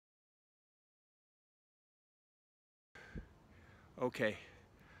Okay,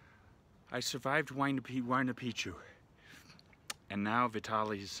 I survived Huayna Picchu, and now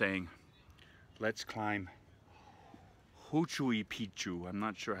Vitaly is saying, let's climb Huchu'y Picchu. I'm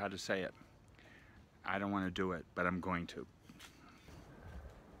not sure how to say it. I don't want to do it, but I'm going to.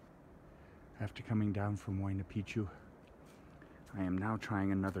 After coming down from Huayna Picchu, I am now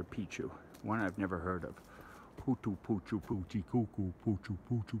trying another Picchu, one I've never heard of. Huchu'y Picchu, Puchi Cuckoo, Puchu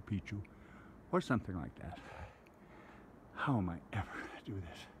Puchu Picchu, or something like that. How am I ever going to do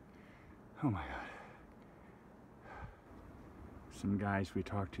this? Oh my God. Some guys we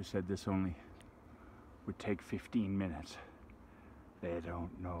talked to said this only would take 15 minutes. They don't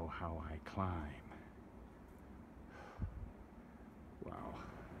know how I climb. Wow.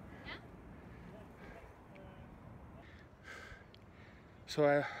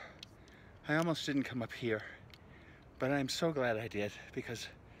 So I almost didn't come up here, but I'm so glad I did, because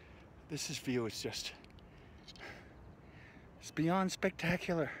this view is just, it's beyond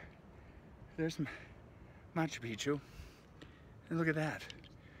spectacular. There's Machu Picchu, and look at that.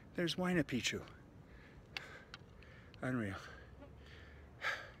 There's Huayna Picchu. Unreal.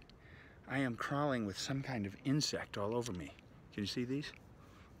 I am crawling with some kind of insect all over me. Can you see these?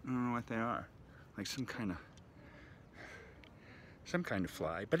 I don't know what they are. Like some kind of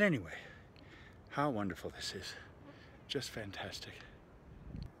fly. But anyway, how wonderful this is. Just fantastic.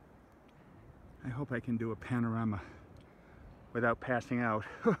 I hope I can do a panorama without passing out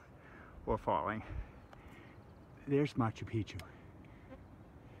or falling. There's Machu Picchu.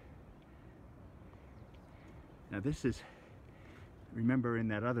 Now this is, remember in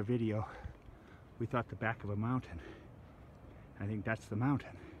that other video, we thought the back of a mountain. I think that's the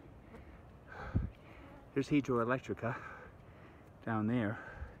mountain. There's Hydroelectrica down there.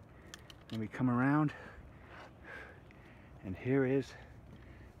 And we come around, and here is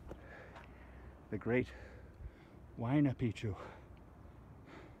the great Huayna Picchu.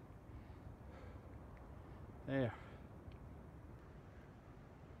 There.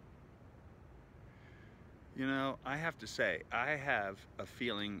 You know, I have to say, I have a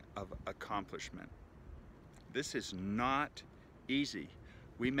feeling of accomplishment. This is not easy.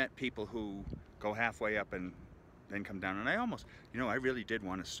 We met people who go halfway up and then come down, and I almost, you know, I really did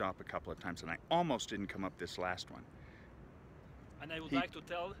want to stop a couple of times, and I almost didn't come up this last one. And I would like to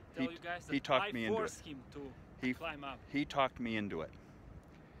tell you guys that I forced him to climb up. He talked me into it.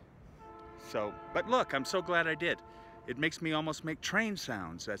 So, but look, I'm so glad I did. It makes me almost make train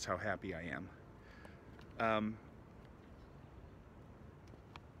sounds. That's how happy I am.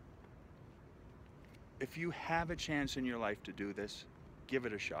 If you have a chance in your life to do this, give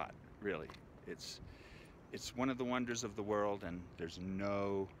it a shot, really. It's one of the wonders of the world, and there's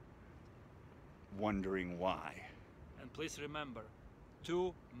no wondering why. And please remember,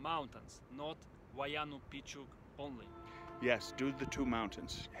 2 mountains, not Huayna Picchu only. Yes, do the 2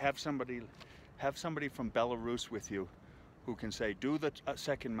 mountains. Have somebody from Belarus with you who can say, do the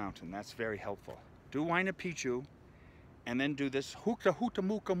second mountain. That's very helpful. Do Huayna Picchu, and then do this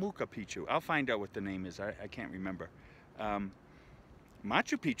Huchu'y Picchu. I'll find out what the name is. I can't remember. Machu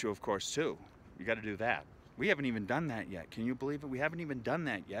Picchu, of course, too. You got to do that. We haven't even done that yet. Can you believe it? We haven't even done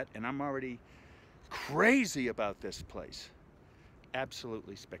that yet, and I'm already crazy about this place.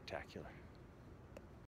 Absolutely spectacular.